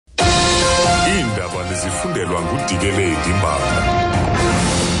zifundelwa ngudikeledi Mbala.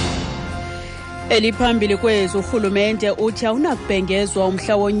 Eliphambili kwezi urhulumente uthi awunakubhengezwa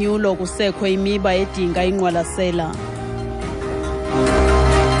umhla wonyulo kusekho imiba edinga inqwalasela.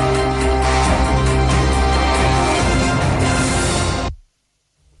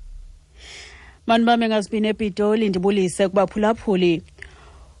 Manibambe ngazibini ePitoli ndibulise kubaphulaphuli.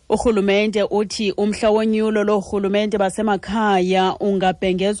 Urhulumente uthi umhla wonyulo loorhulumente basemakhaya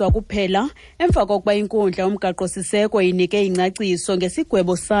ungabhengezwa kuphela emva kokuba inkundla yomgaqo-siseko inike ingcaciso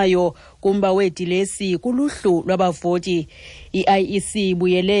ngesigwebo sayo kumba weedilesi kuluhlu lwabavoti. I-IEC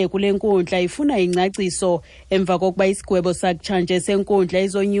ibuyele kule nkundla ifuna ingcaciso emva kokuba isigwebo sakutshanje senkundla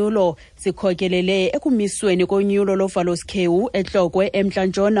izonyulo sikhokelele ekumisweni konyulo lovalo-sikhewu eTlokwe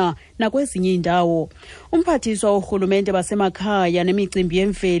eMntla-Ntshona nakwezinye iindawo. Umphathiswa woorhulumente basemakhaya nemicimbi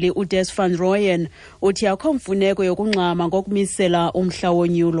yemveli uDes van Rooyen uthi akho mfuneko yokungxama ngokumisela umhla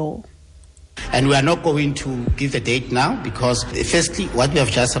wonyulo. And we are not going to give the date now because firstly, what we have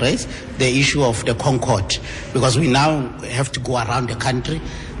just raised, the issue of the Concord, because we now have to go around the country,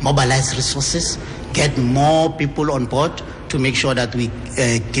 mobilize resources, get more people on board to make sure that we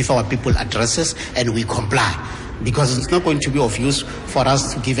give our people addresses and we comply. Because it's not going to be of use for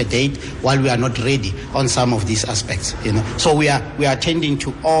us to give a date while we are not ready on some of these aspects, So we are attending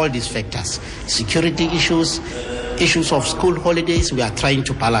to all these factors, security issues of school holidays. We are trying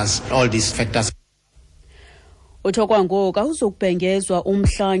to balance all these factors. Utho kwangoku awuzukubhengezwa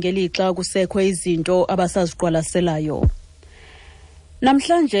umhla ngelixa kusekho izinto abasaziqwalaselayo.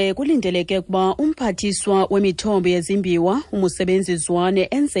 Namhlanje kulindeleke ukuba umphathiswa wemithombo yezimbiwa umusebenzizwane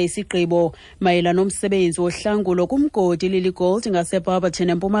enze isigqibo mayela nomsebenzi wohlangulo kumgodi Liligold ngaseBarberton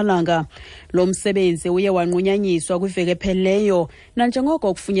eMpumalanga. Lo msebenzi uye wanqunyanyiswa kwiveki ephelileyo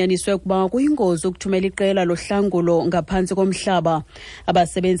nanjengoko kufunyaniswe ukuba kuyingozi ukuthumela iqela lohlangulo ngaphantsi komhlaba.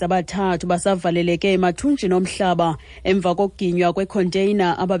 Abasebenzi abathathu basavaleleke emathunjini omhlaba emva kokuginywa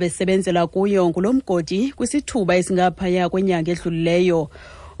kwecontainer ababesebenzela kuyo ngulo mgodi kwisithuba esingaphaya kwenyanga edlulileyo.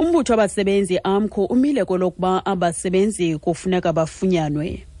 Umbutho wabasebenzi AMCU umile kolokuba abasebenzi kufuneka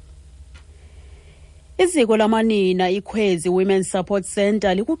bafunyanwe. Iziko lamanina iKhwezi Women's Support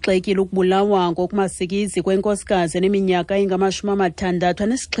Center likugxekile ukubulawa ngokumasikizi kwenkosikazi eneminyaka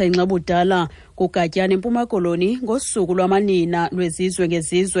engama-67 budala kuGatyana eMpuma Koloni ngosuku lwamanina lwezizwe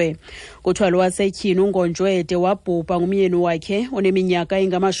ngezizwe. Kuthiwa lo wasetyhini uNgonjwede wabhubha ngumyeni wakhe oneminyaka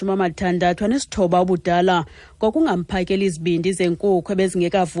engama-69 budala ngokungamphakeli izibindi zenkukhu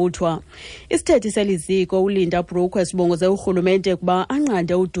ebezingekavuthwa. Isithethi seliziko uLinda Brooke sibongoze urhulumente kuba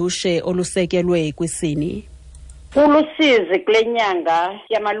anqande udushe olusekelwe kwisini. Ulusizi kule nyanga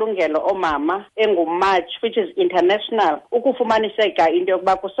yamalungelo omama enguMarch, which is international, ukufumaniseka into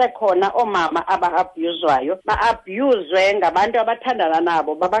yokuba kusekhona omama aba-abhuzwayo, ba-abhuzwe ngabantu abathandana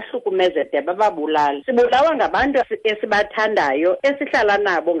nabo, babahlukumeze de bababulale. Sibulawa ngabantu esibathandayo, esihlala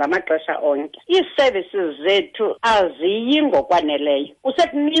nabo ngamaxesha onke. Ii-services zethu aziyi ngokwaneleyo.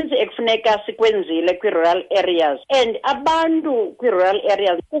 Kusekuninzi ekufuneka sikwenzile kwi-rural areas, and abantu kwi-rural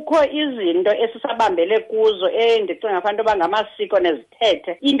areas kukho izinto esisabambele kuzo ndicinga abantu bangamasiko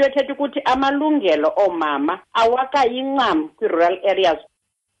nezithethe into ethetha ukuthi amalungelo omama awakayincam kwi-rural areas.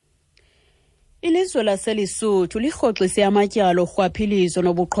 Ilizwe laseLesotho lirhoxise amatyalo orhwaphilizo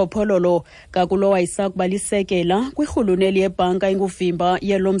nobuqhophololo kakulo wayisakuba lisekela kwirhuluneli yebhanka enguvimba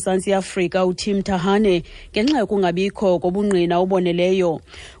yelo Mzantsi Afrika uTim Mthahane ngenxa yokungabikho kobungqina oboneleyo.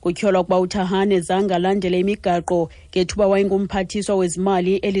 Kutyholwa ukuba uThahane zangalandele imigaqo ngethuba wayengumphathiswa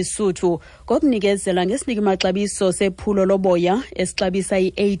wezimali eLesotho ngokunikezela ngesinikamaxabiso sephulo loboya esixabisa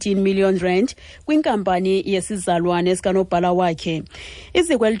i-18 million rand kwinkampani yesizalwane sikanobhala wakhe.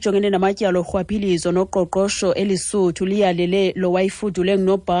 Iziko elijongene namatyalo orhwaphilizo noqoqosho eLesotho liyalele lo wayifudule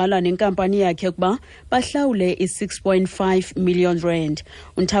ngunobhala nenkampani yakhe ukuba bahlawule i-6.5 million rand.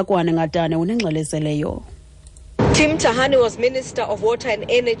 Unthakwane Ngadane unengxelezeleyo. Tim Mthahane was Minister of Water and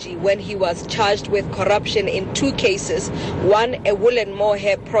Energy when he was charged with corruption in two cases, one a wool and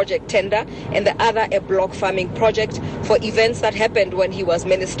mohair project tender and the other a block farming project for events that happened when he was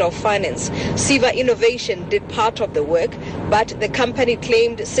Minister of Finance. Siva Innovation did part of the work, but the company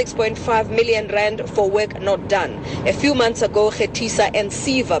claimed 6.5 million rand for work not done. A few months ago, Khetisa and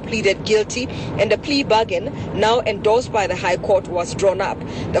Siva pleaded guilty and a plea bargain, now endorsed by the High Court, was drawn up.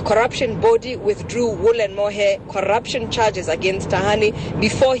 The corruption body withdrew wool and mohair corruption charges against Mthahane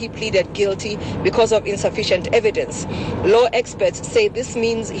before he pleaded guilty because of insufficient evidence. Law experts say this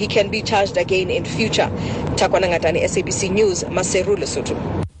means he can be charged again in future. Takwana Ngatani, SABC News, Maseru, Lesotho.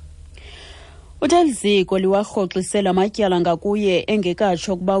 Uthe liziko liwarhoxisela amatyala ngakuye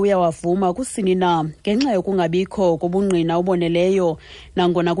engekatsho ukuba uyawavuma kusini na ngenxa yokungabikho kobungqina oboneleyo.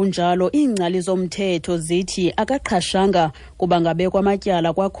 Nangona kunjalo, iingcali zomthetho zithi akaqhashanga kuba ngabekwa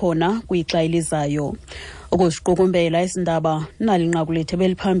amatyala kwakhona kwixa elizayo. Ukusiqukumbela isindaba nalinqaku lethu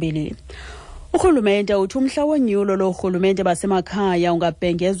eliphambili. Urhulumente uthi umhla wonyulo loorhulumente basemakhaya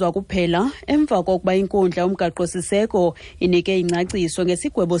ungabhengezwa kuphela emva kokuba inkundla yomgaqo-siseko inike ingcaciso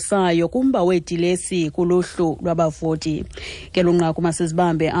ngesigwebo sayo kumba weedilesi kuluhlu lwabavoti. Ngelunqaku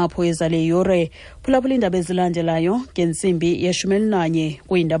masizibambe apho ezale yure phulaphula iindaba ezilandelayo ngentsimbi ye-11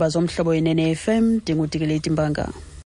 kwiindaba zomhlobo yenene FM. Ndingudikeleti Mbanga.